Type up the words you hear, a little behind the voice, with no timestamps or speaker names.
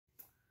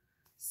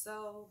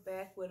So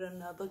back with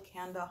another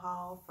candle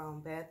haul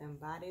from Bath and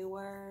Body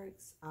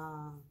Works.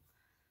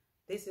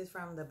 This is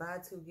from the buy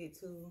two get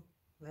two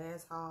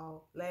last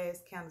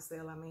candle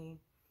sale.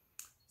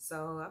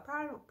 So I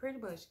probably pretty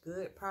much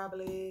good.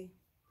 Probably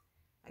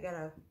I got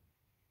a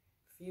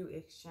few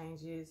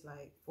exchanges,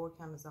 like 4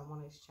 candles I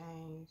want to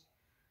exchange.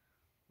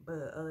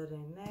 But other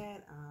than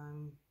that,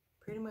 I'm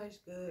pretty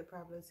much good.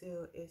 Probably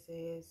till it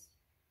says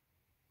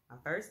my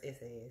first it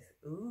says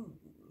ooh.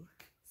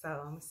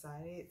 So I'm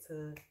excited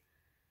to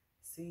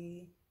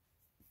see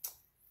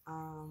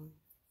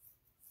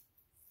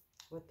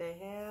what they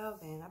have,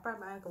 and I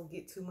probably ain't gonna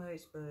get too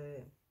much,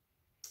 but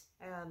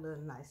I got a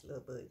little nice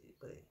little budget,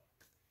 but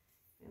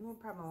I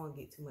probably won't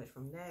get too much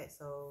from that.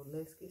 So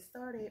let's get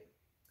started.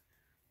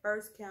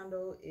 First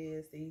candle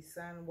is the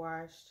Sun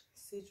Washed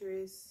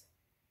Citrus,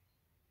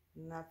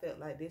 and I felt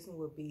like this one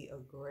would be a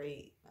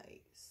great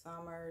like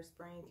summer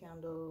spring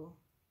candle.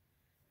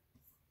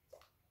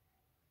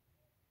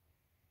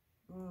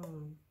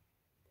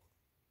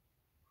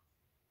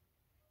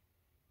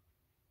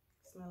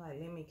 Smell like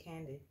lemon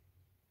candy.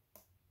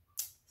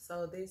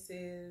 So this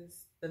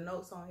is, the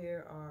notes on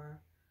here are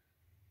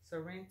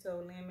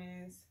Sorrento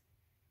lemons,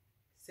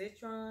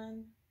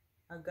 citron,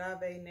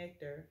 agave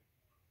nectar.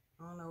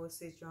 I don't know what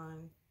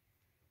citron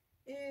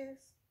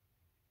is,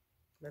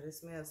 but it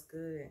smells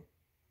good.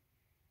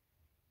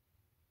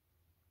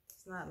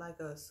 It's not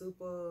like a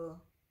super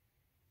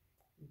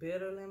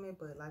bitter lemon,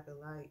 but like a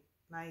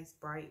nice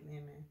bright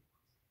lemon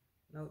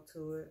note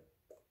to it.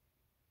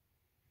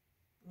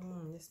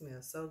 This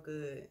smells so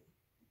good.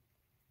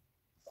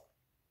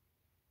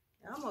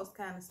 It almost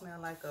kind of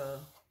smells like a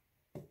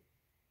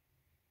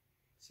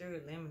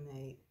sugar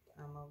lemonade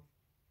almost,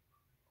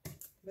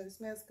 but it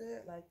smells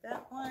good like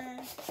that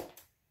one.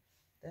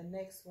 The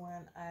next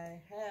one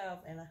I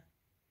have, and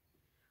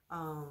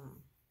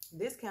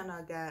this candle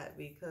I got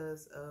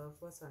because of,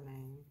 what's her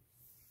name,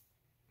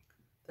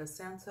 the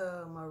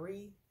Santa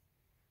Marie.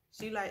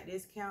 She liked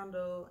this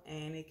candle,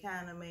 and it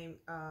kind of made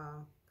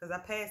because I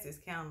passed this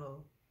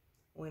candle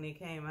when it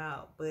came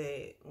out,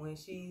 but when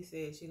she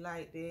said she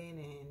liked it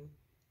and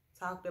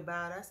talked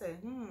about it, I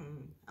said,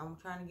 I'm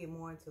trying to get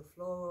more into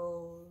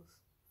florals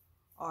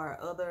or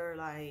other,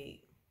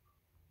 like,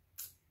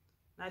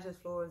 not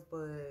just florals,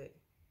 but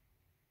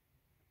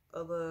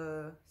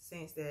other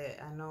scents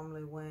that I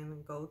normally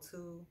wouldn't go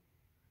to.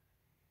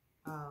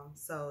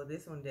 So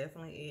this one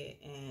definitely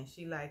it, and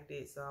she liked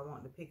it, so I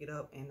wanted to pick it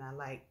up, and I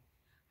like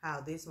how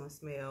this one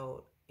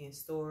smelled in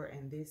store,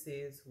 and this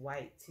is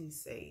white tea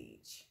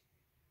sage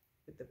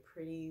with the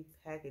pretty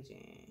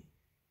packaging.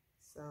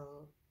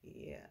 So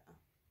yeah.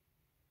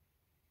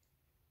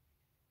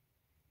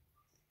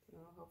 So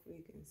hopefully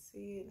you can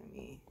see it. Let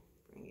me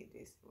bring it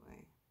this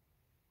way.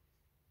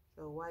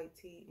 So white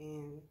tea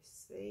and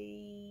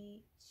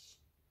sage.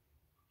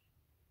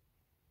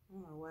 I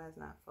don't know why it's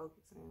not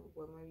focusing.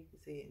 Well, maybe you can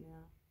see it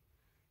now.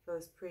 So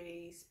it's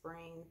pretty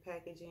spring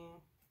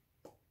packaging.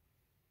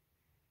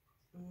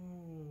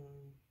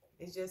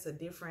 It's just a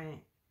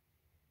different,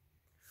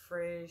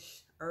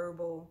 fresh,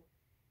 herbal,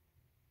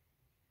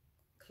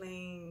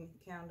 clean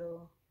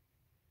candle.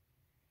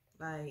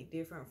 Like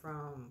different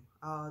from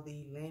all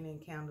the linen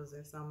candles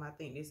and something. I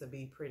think this will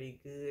be pretty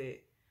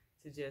good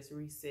to just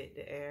reset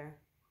the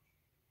air.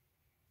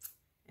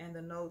 And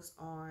the notes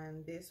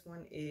on this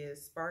one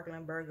is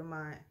sparkling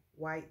bergamot,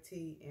 white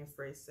tea, and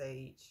fresh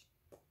sage.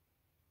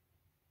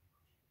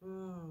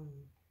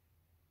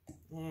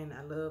 And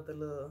I love the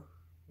little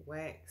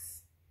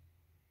wax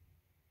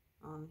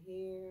on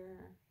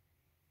here.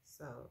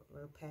 So a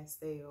little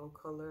pastel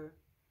color,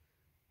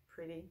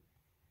 pretty.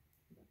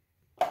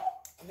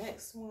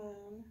 Next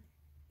one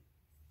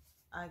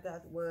I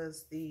got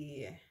was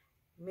the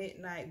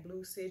Midnight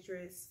Blue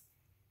Citrus,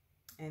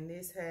 and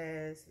this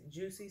has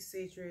juicy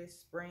citrus,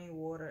 spring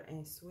water,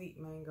 and sweet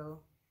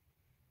mango.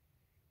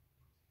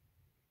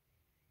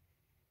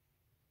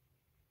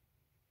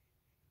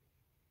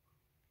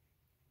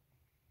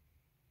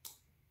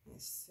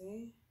 Let's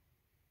see.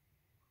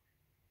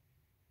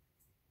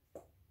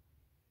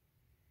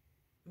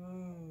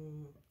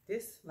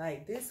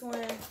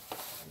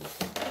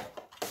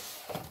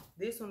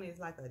 This one is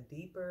like a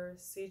deeper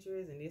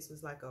citrus, and this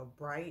was like a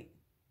bright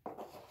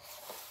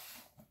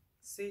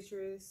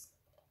citrus.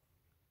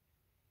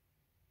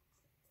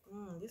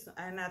 This one,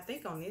 and I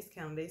think on this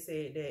count they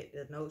said that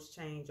the notes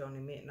change on the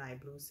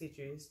Midnight Blue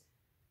Citrus.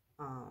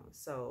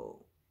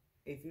 So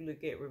if you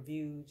look at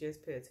review,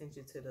 just pay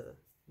attention to the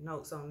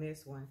notes on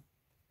this one.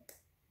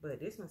 But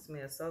this one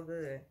smells so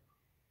good.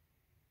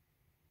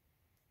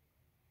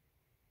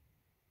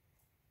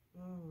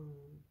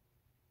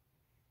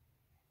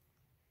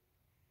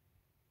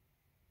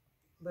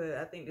 But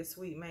I think the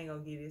sweet mango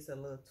give this a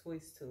little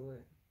twist to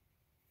it.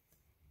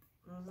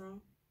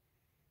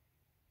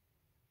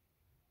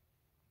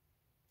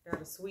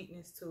 Got a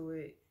sweetness to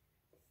it.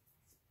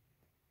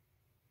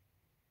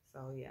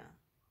 So yeah,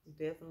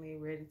 definitely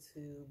ready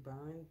to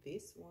burn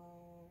this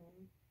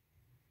one.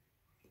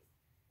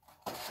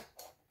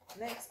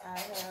 Next I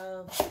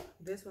have,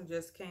 this one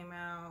just came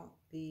out,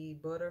 the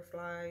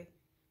Butterfly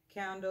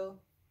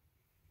candle,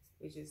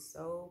 which is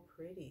so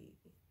pretty.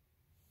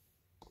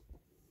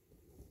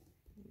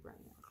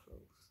 Bring that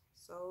close.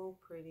 So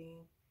pretty.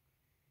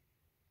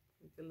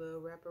 With the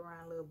little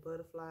wraparound little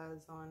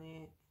butterflies on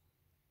it.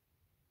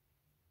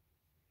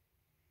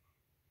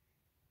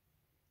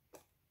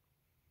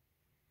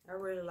 I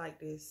really like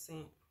this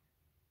scent.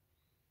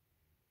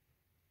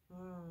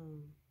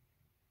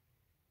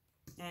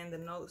 And the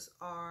notes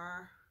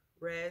are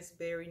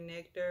raspberry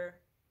nectar,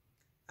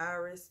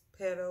 iris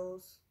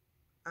petals,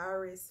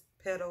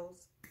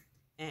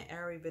 and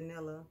airy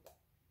vanilla.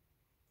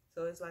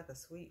 So it's like a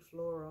sweet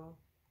floral,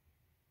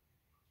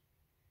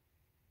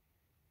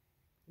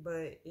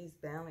 but it's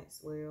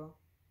balanced well.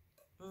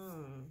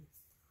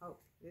 Oh,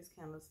 this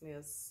candle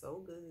smells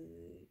so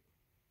good.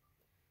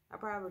 I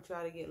probably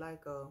try to get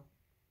like a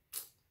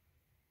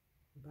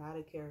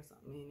body care or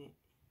something in it,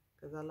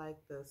 because I like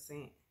the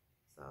scent.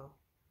 So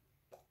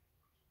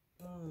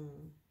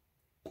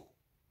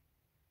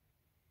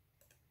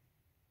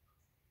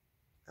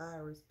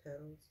iris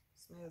petals,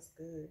 smells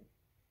good.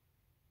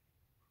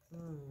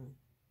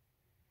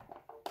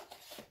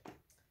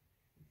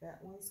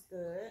 That one's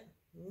good.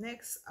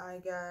 Next I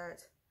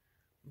got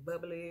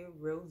bubbly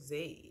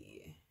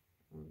rosé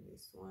on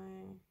this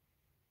one.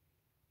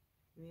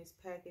 And this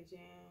packaging,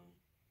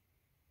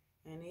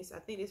 and this, I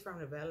think it's from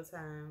the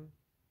Valentine.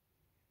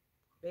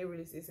 They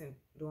released this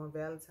during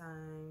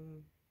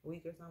Valentine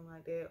week or something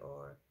like that,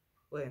 or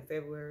well, in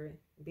February,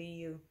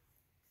 BU.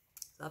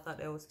 So I thought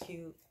that was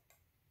cute.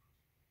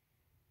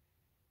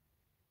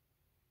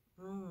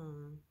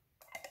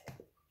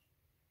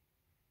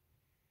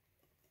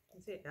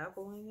 Is it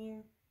apple in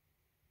here?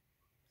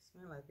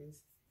 Smell like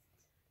this.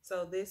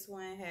 So this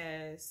one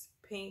has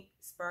pink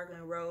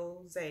sparkling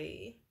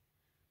rosé,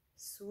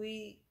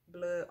 sweet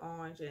blood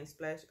orange, and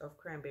splash of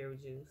cranberry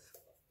juice.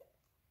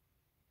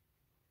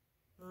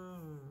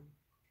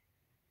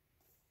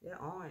 That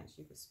orange,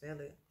 you can smell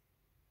it.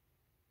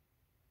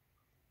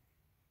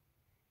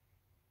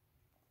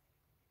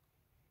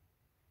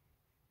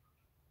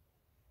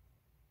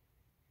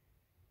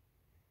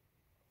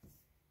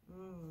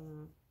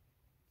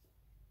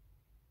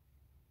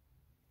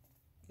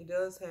 It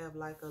does have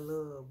like a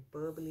little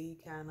bubbly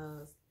kind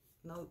of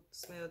note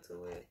smell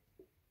to it,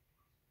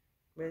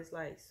 but it's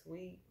like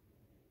sweet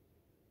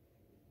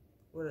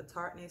with a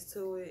tartness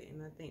to it,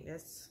 and I think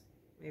that's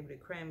maybe the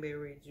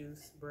cranberry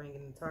juice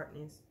bringing the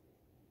tartness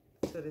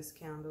to this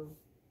candle.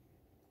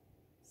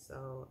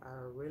 So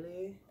I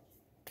really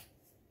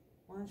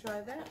want to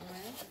try that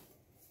one.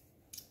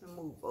 And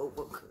move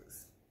over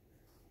because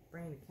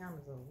bring the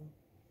candles over.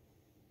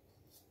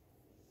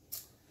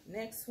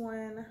 Next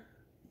one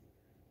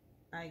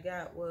I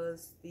got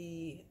was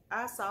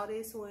I saw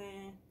this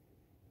one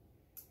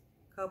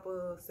couple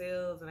of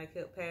sales and I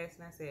kept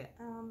passing. I said,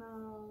 I don't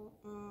know,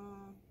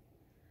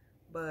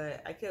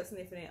 but I kept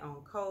sniffing it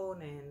on cold,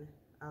 and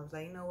I was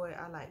like, you know what,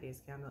 I like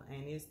this candle,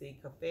 and it's the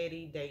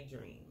Confetti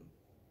Daydream,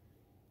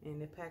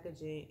 and the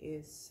packaging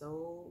is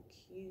so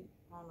cute.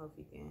 I don't know if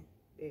you can,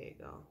 there you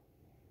go,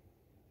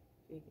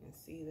 if you can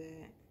see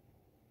that,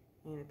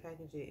 and the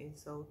packaging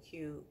is so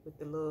cute with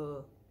the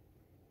little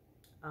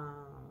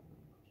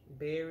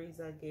berries,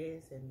 I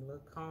guess, and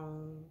little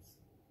cones.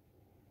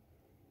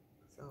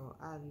 So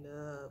I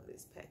love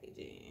this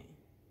packaging.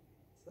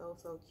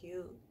 So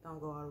cute. Don't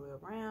go all the way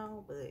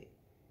around, but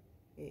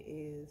it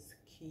is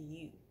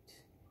cute.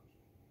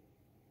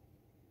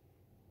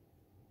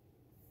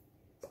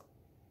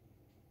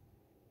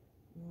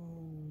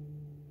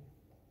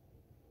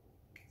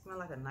 Smell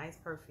like a nice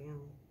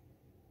perfume.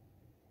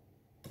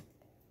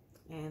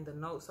 And the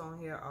notes on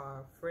here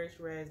are fresh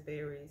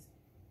raspberries,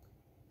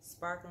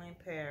 sparkling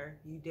pear.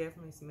 You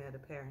definitely smell the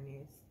pear in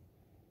this.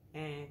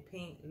 And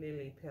pink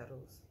lily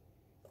petals.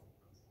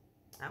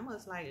 I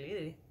must like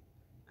lily.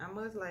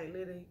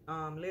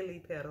 Lily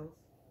petals.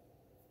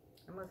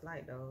 I must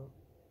like those,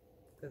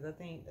 because I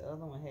think the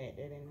other one had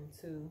that in them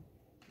too.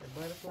 The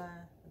butterfly,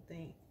 I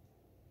think.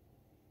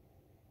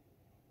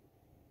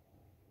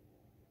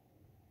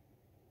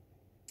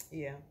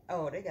 Yeah.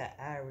 Oh, they got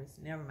iris.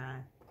 Never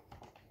mind.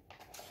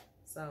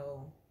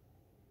 So,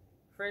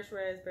 fresh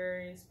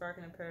raspberries,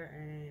 sparkling pear,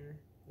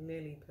 and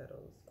lily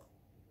petals.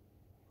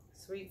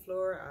 Sweet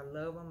floral. I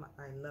love them.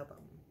 I love them.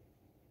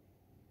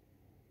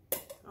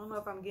 I don't know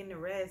if I'm getting the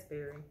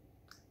raspberry.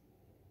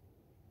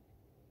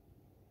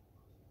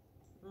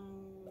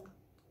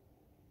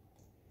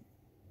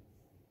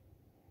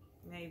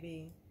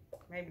 Maybe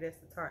that's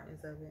the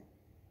tartness of it.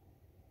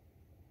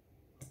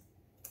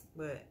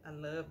 But I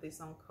love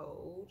this on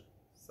cold,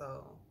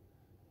 so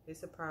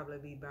this will probably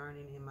be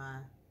burning in my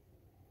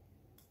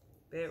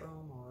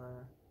bedroom,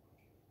 or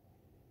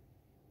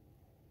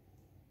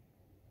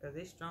because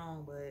it's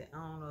strong, but I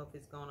don't know if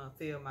it's gonna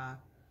fill my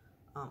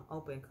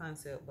open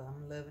concept, but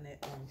I'm loving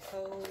it on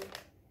cold.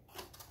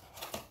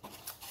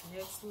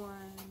 Next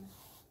one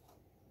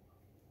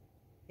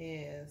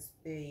is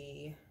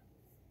the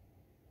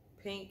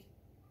pink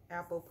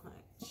apple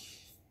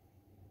punch,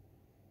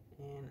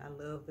 and I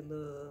love the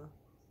little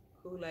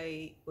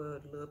Kool-Aid, well,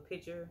 the little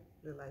picture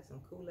look like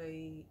some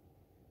Kool-Aid,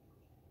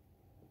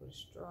 the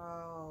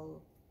straw.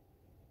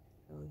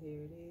 Oh,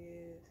 here it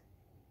is.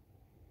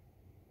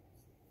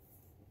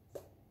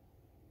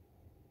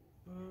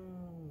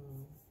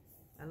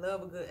 I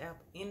love a good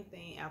apple.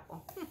 Anything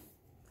apple.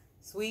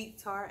 Sweet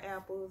tart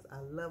apples. I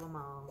love them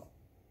all.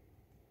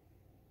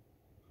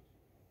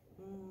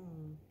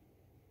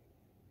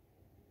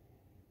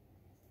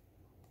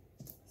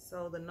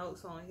 So the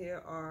notes on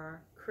here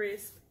are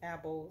crisp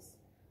apples,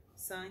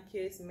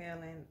 sun-kissed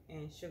melon,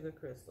 and sugar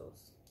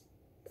crystals.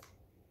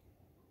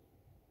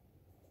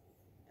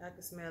 I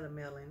can smell the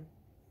melon.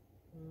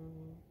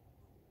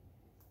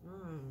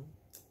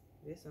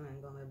 This one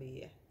gonna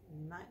be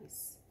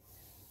nice.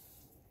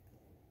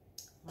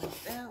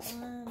 Like that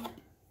one.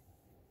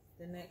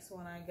 The next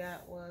one I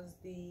got was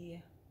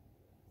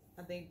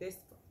I think this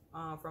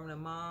from the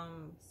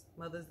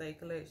Mother's Day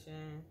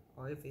collection,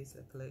 or if it's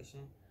a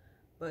collection.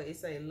 But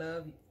it's a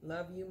love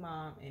you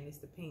mom, and it's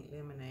the pink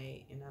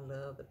lemonade, and I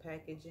love the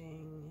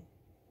packaging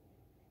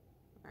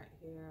right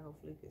here.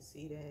 Hopefully you can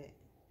see that.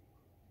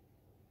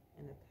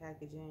 And the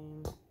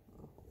packaging.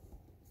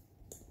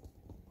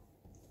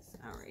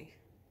 Sorry.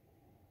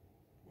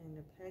 And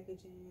the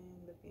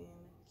packaging looking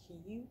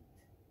cute.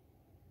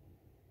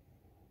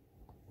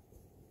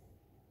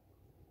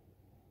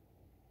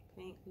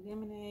 Pink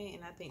lemonade,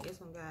 and I think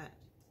this one got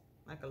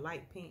like a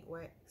light pink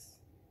wax.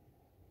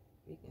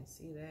 You can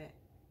see that.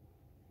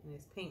 And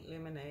it's pink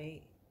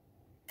lemonade.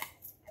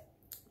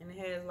 And it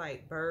has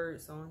like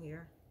birds on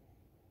here.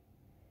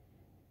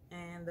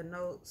 And the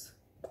notes.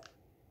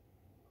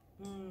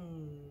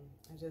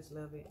 I just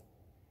love it.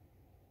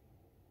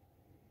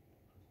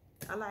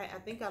 I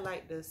think I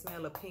like the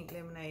smell of pink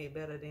lemonade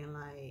better than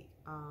like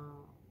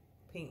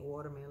pink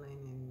watermelon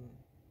and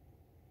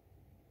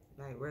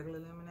like regular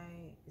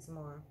lemonade. It's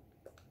more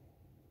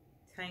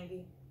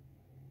tangy.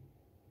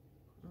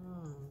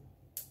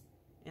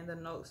 And the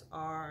notes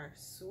are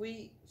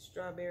sweet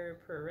strawberry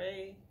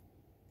puree,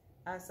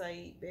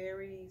 acai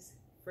berries,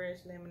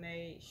 fresh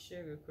lemonade,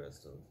 sugar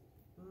crystals.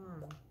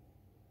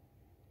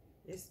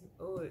 This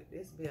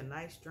be a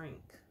nice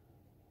drink.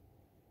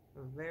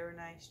 A very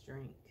nice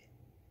drink.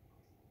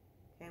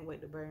 Can't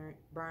wait to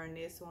burn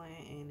this one,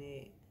 and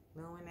it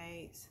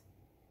illuminates.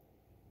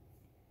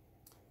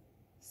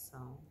 So,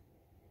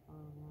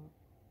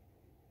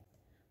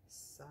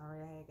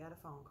 sorry, I got a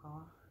phone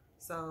call.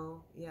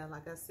 So yeah,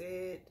 like I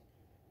said,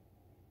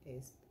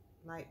 it's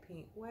light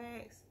pink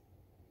wax.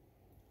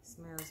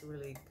 Smells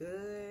really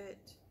good,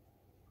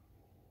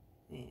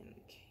 and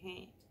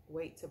can't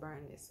wait to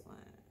burn this one.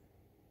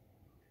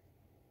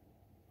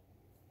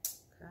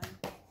 Okay.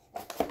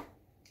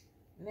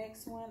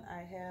 Next one I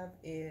have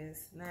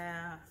is,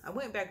 now I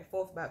went back and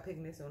forth about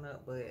picking this one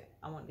up, but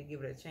I wanted to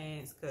give it a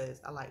chance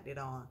because I liked it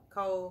on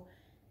cold,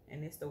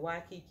 and it's the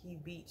Waikiki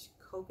Beach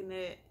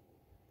Coconut.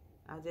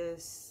 I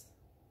just,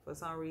 for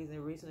some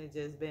reason, recently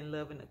just been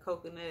loving the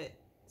coconut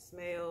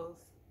smells.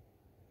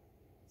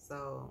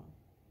 So,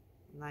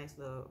 nice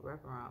little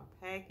wraparound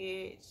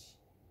package.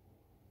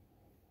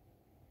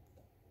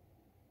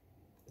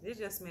 This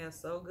just smells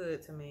so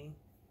good to me.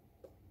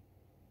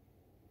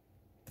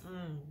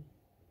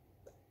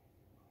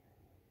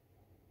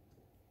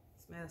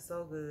 Smells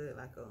so good,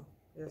 like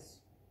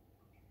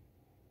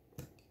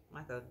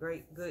a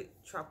great good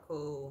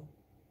tropical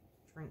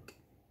drink.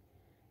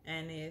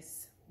 And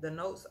the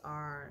notes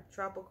are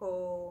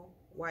tropical,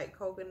 white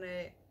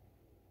coconut,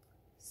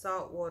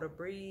 saltwater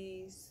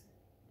breeze,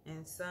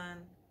 and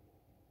sun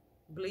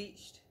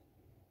bleached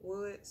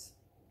woods.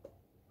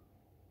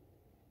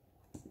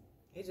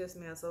 It just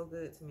smells so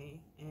good to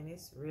me, and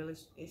it's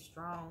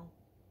strong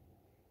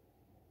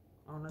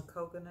on the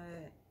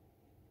coconut.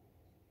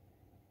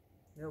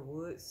 The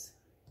woods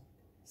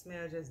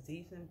smell just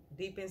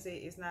deepens it.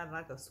 It's not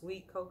like a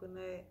sweet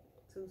coconut,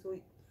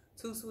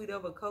 too sweet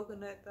of a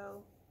coconut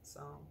though.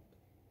 So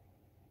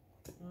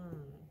I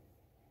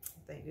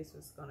think this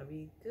was gonna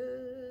be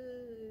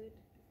good.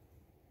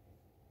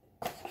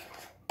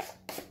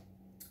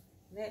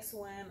 Next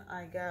one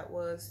I got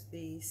was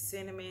the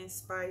cinnamon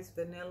spice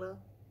vanilla.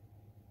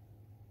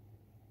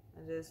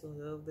 I just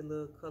love the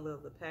little color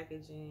of the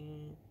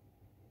packaging,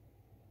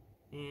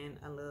 and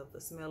I love the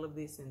smell of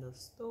this in the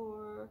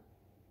store.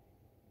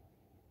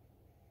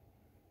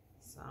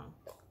 So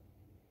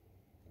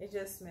it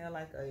just smells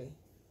like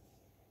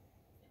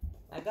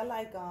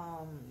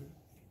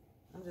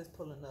I'm just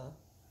pulling a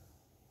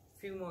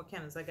few more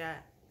candles I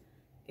got.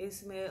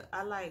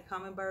 I like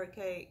hummingbird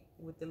cake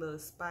with the little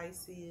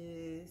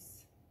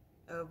spices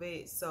of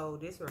it. So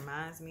this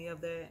reminds me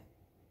of that.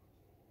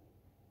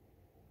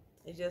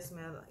 It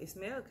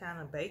smells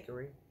kind of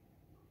bakery.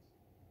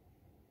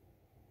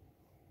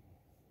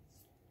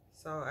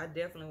 So I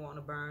definitely want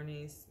to burn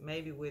this,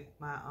 maybe with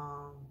my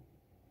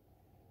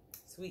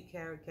sweet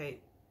carrot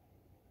cake.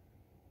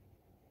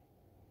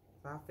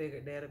 So I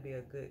figured that'll be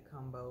a good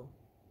combo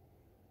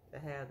to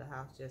have the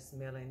house just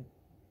smelling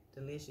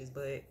delicious.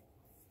 But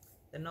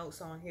the notes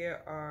on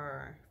here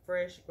are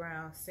fresh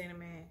ground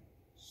cinnamon,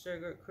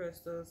 sugar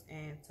crystals,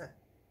 and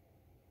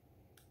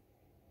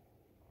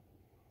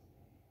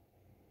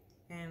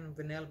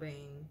vanilla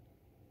bean.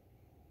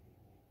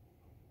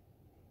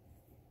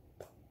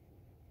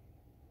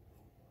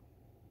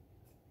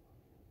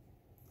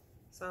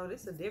 So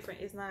this is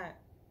different. It's not.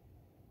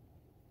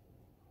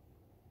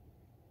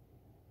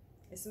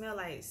 It smells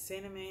like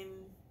cinnamon,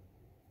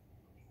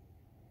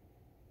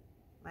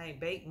 like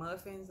baked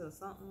muffins or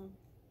something.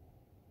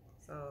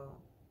 So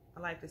I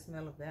like the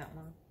smell of that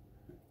one.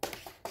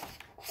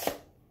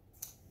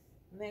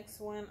 Next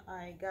one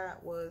I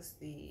got was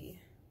the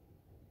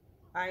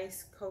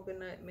iced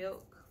coconut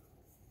milk.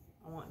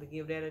 I want to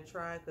give that a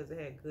try because it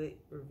had good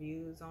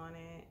reviews on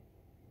it.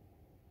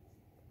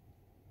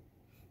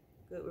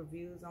 Good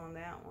reviews on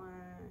that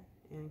one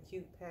and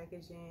cute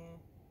packaging.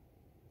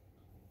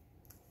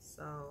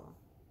 So,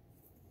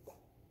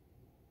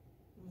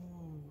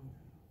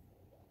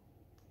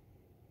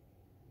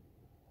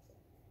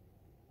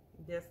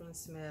 definitely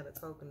smell the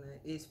coconut.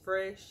 It's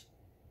fresh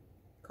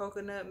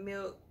coconut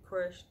milk,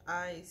 crushed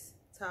ice,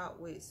 topped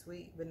with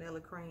sweet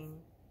vanilla cream.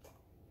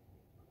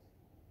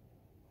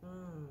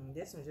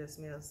 This one just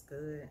smells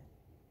good.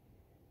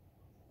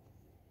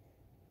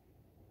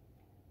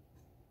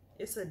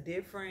 It's a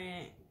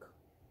different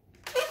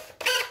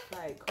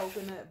like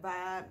coconut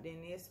vibe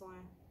than this one.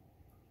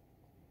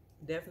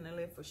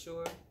 Definitely for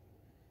sure.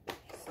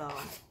 So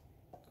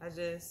I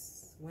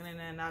just went in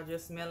there and I was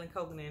just smelling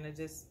coconut and I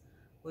just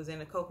was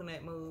in a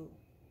coconut mood.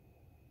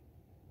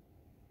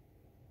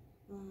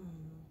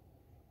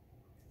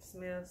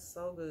 Smells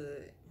so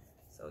good.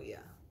 So yeah.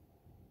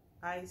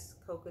 Iced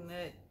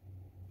coconut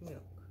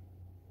milk.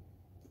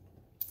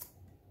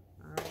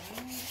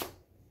 Alright.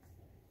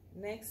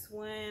 Next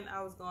one,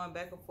 I was going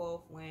back and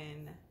forth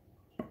when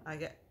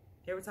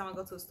every time I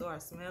go to the store I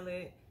smell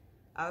it.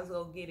 I was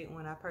gonna get it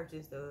when I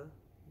purchased the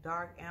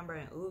dark amber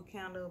and oud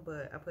candle,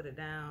 but I put it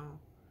down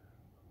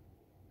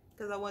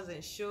because I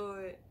wasn't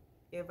sure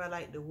if I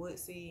like the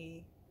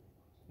woodsy.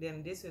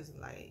 Then this is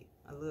like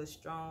a little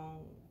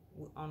strong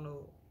on the,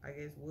 I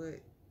guess,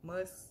 wood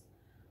musk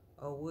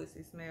or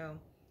woodsy smell.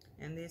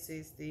 And this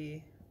is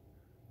the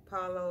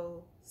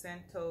Palo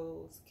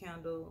Santos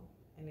candle,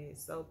 and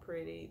it's so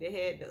pretty. They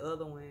had the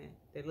other one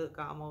that looked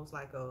almost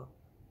like a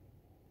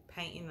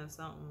painting or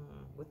something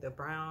with the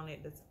brown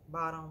at the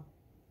bottom.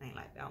 Ain't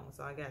like that one.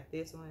 So I got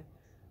this one,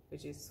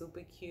 which is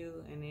super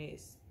cute, and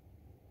it's,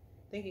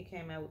 I think it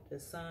came out with the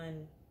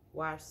Sun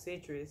Wash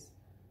Citrus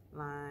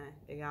line.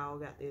 They all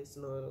got this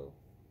little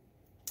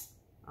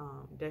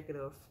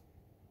decorative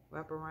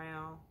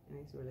wraparound, and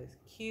it's really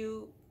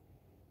cute.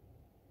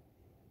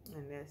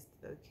 And that's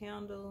the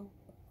candle.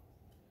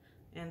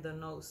 And the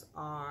notes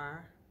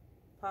are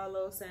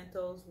Palo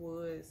Santos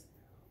woods,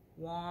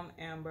 warm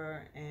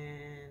amber,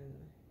 and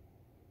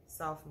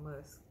soft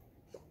musk.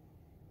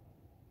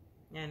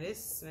 And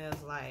this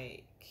smells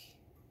like,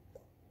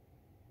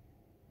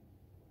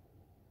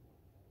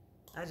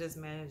 I just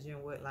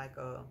imagine what like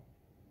a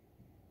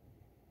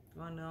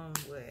one of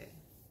them with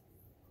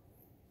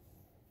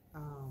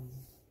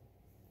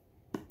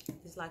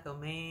it's like a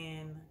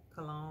man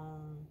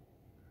cologne,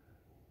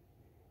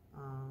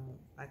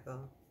 like a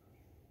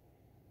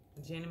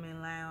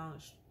gentleman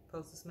lounge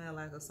supposed to smell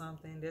like or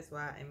something. That's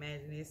why I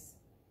imagine this.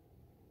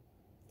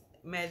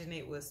 Imagine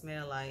it would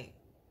smell like,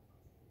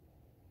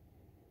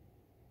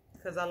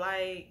 because I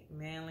like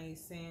manly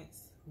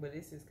scents, but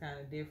this is kind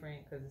of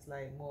different because it's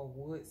like more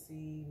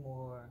woodsy,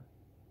 more.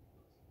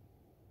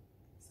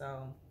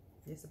 So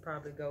this will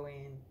probably go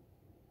in.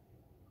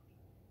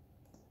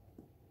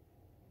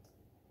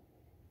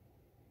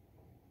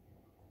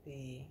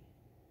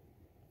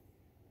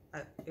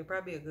 It'd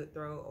probably be a good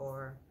throw,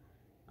 or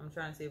I'm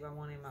trying to see if I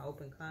want it in my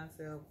open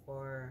concept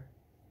or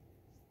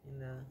in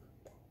the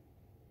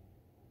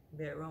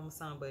bedroom or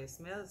something, but it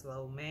smells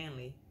low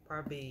manly.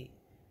 Probably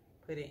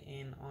put it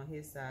in on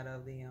his side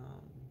of the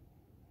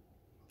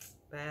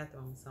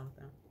bathroom or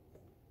something.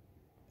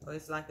 So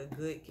it's like a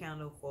good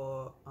candle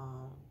for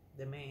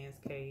the man's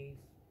cave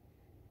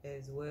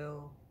as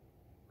well,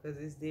 because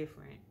it's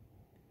different.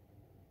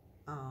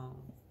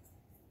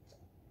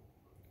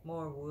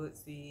 More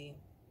woodsy.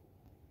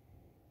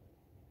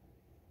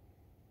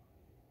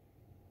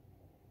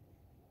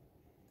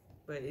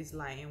 But it's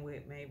lighting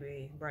with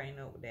maybe brighten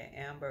up with that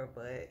amber,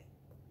 but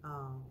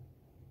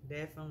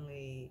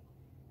definitely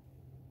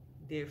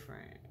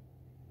different.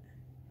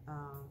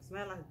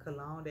 Smell like a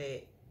cologne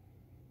that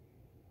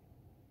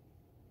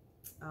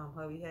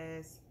hubby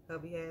has.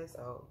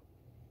 So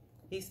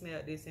he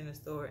smelled this in the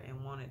store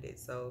and wanted it,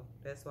 so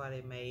that's why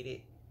they made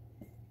it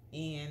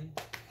in.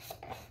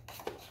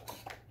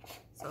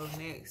 So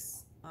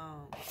next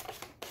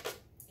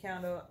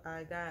candle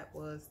I got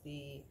was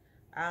the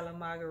Island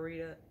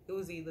Margarita. It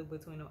was either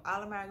between the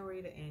Island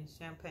Margarita and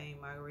Champagne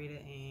Margarita,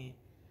 and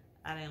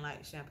I didn't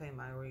like Champagne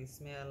Margarita. It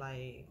smelled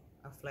like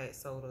a flat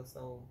soda,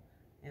 so,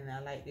 and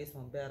I like this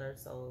one better.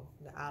 So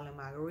the Island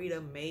Margarita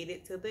made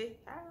it to the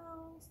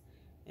house,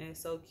 and it's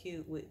so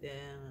cute with the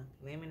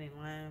lemon and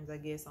limes, I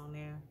guess, on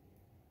there.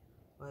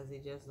 Or is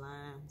it just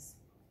limes?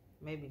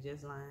 Maybe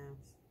just limes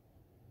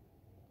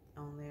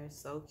on there.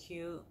 So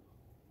cute,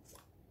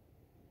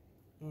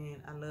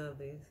 and I love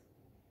this.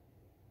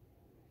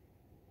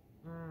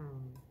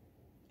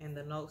 And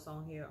the notes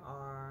on here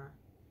are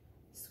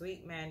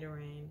sweet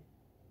mandarin,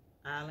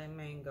 island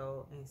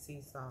mango, and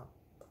sea salt.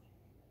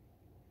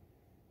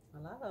 A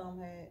lot of them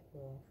had,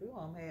 well, a few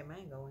of them had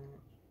mango in it.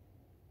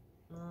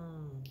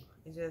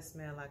 It just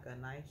smelled like a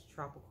nice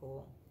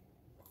tropical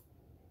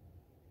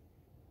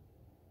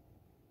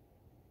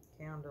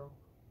candle.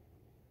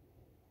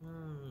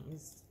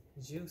 It's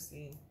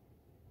juicy.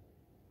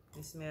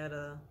 It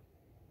smelled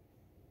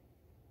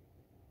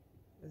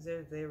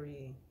it's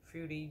very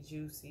fruity,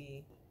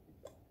 juicy.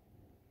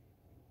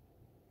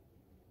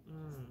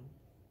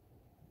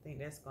 I think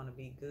that's gonna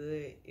be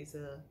good. It's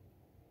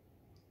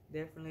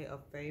definitely a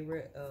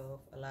favorite of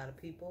a lot of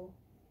people.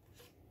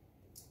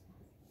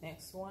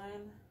 Next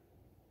one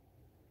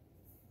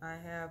I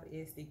have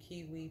is the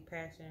kiwi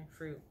passion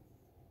fruit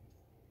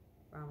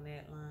from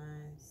that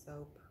line.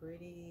 So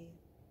pretty.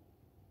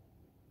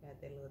 Got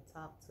that little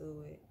top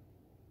to it.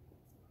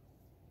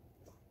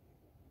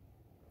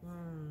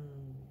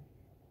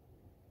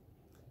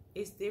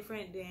 It's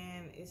different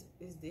than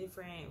it's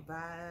different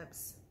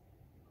vibes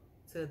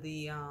to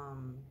the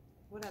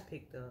what I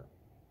picked up.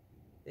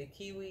 The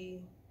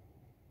kiwi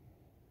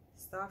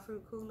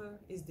starfruit cooler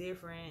is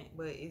different,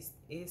 but it's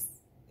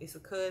a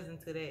cousin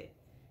to that.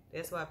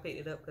 That's why I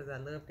picked it up, because I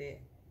loved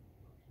it.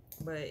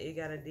 But it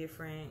got a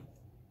different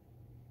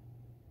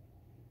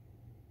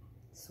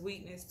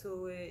sweetness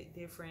to it,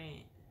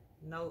 different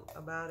note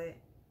about it.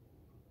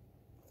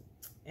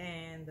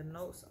 And the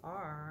notes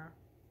are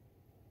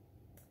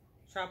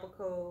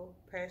tropical,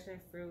 passion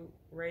fruit,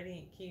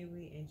 radiant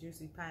kiwi, and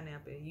juicy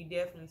pineapple. You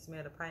definitely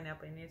smell the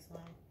pineapple in this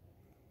one,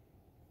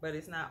 but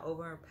it's not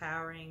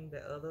overpowering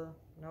the other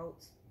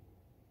notes.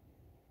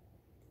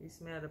 You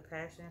smell the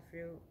passion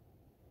fruit.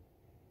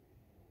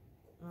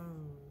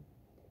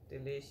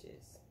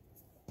 Delicious.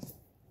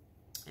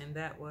 And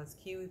that was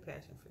kiwi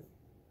passion fruit.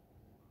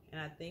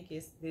 And I think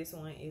this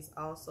one is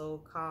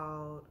also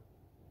called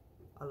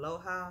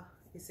Aloha.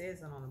 It says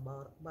it on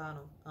the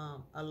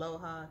bottom.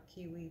 Aloha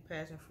kiwi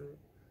passion fruit.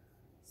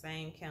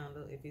 Same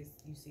candle. If you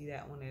see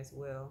that one as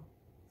well.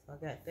 So I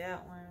got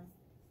that one.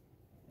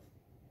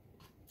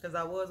 Because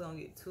I was gonna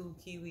get 2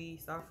 kiwi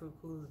starfruit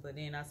coolers, but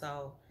then I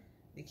saw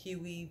the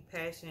kiwi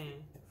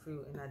passion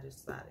fruit, and I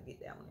just decided to get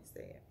that one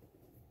instead.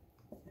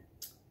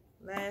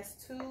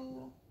 Last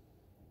 2.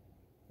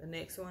 The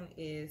next one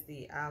is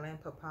the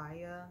island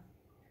papaya.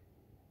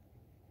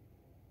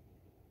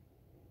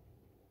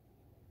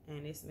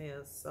 And it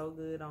smells so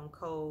good on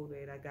cold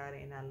that I got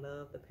it, and I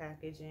love the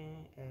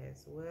packaging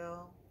as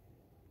well.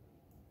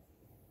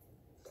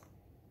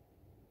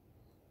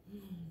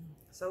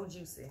 So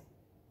juicy.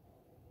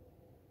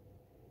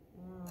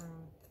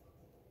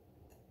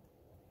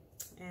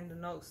 And the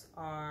notes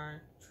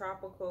are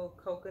tropical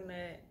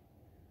coconut,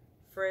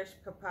 fresh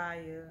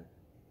papaya,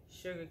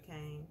 sugar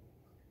cane.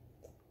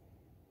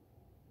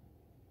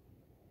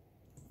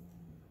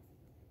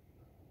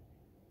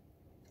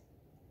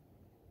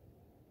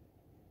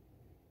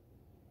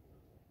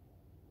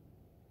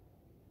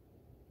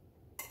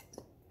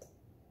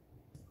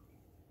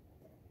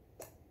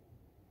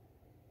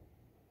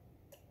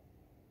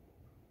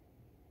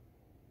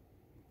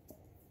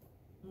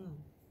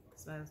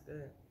 Smells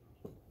good.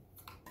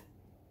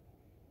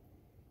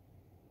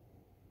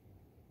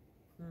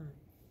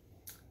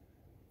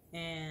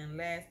 And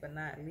last but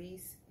not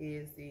least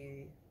is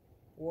the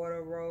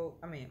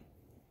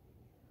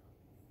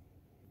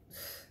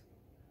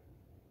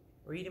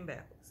reading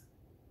backwards.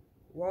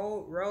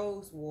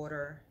 Rose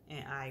water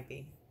and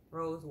ivy.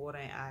 Rose water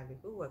and ivy.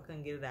 Ooh, I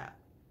couldn't get it out.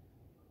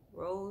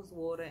 Rose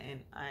water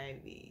and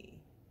ivy.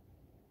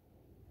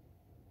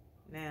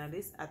 Now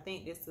I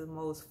think this is the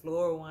most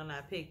floral one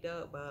I picked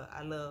up, but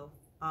I love,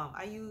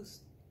 I use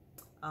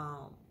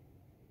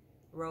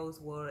rose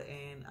water,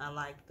 and I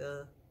like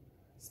the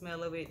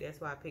smell of it.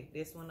 That's why I picked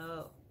this one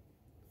up.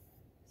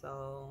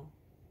 So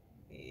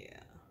yeah,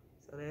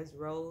 so that's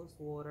rose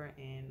water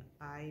and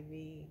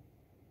ivy.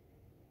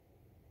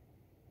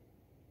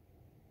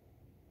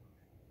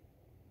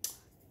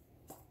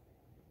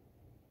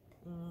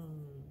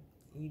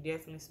 You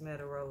definitely smell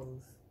the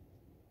rose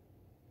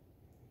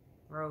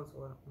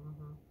water.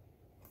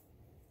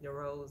 The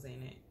rose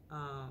in it.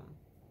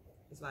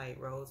 It's like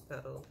rose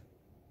petals,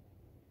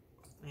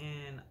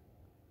 and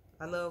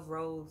I love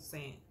rose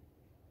scent.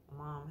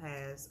 My mom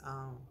has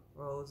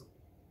rose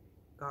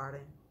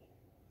garden.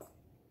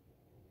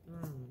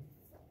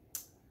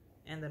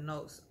 And the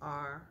notes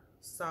are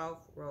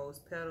soft rose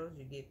petals.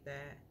 You get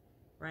that.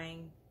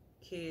 Rain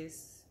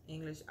kiss,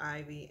 English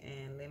ivy,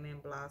 and lemon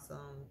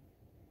blossom,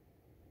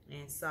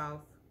 and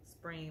soft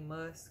spring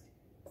musk.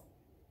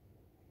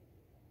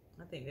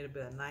 I think it'll be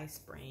a nice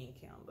spring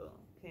candle.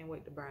 Can't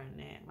wait to burn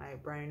that.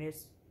 Might burn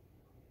this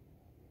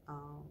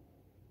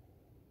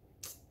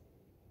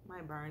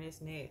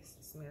next.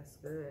 It smells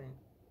good.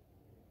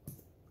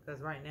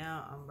 Because right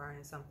now I'm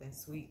burning something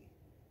sweet,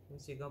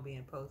 which is gonna be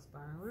in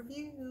post-burn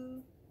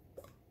review.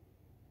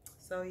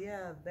 So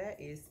yeah, that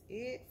is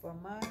it for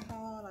my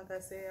haul. Like I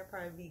said, I'll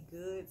probably be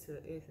good to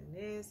this and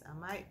this. I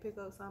might pick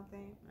up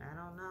something. I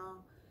don't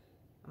know.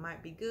 I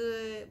might be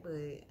good, but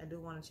I do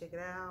want to check it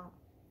out.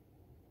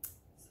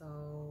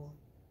 So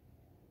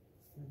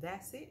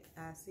that's it.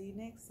 I'll see you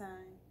next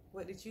time.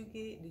 What did you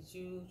get? Did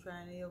you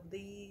try any of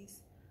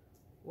these?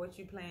 What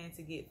you plan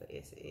to get for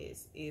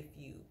SS if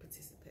you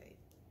participate?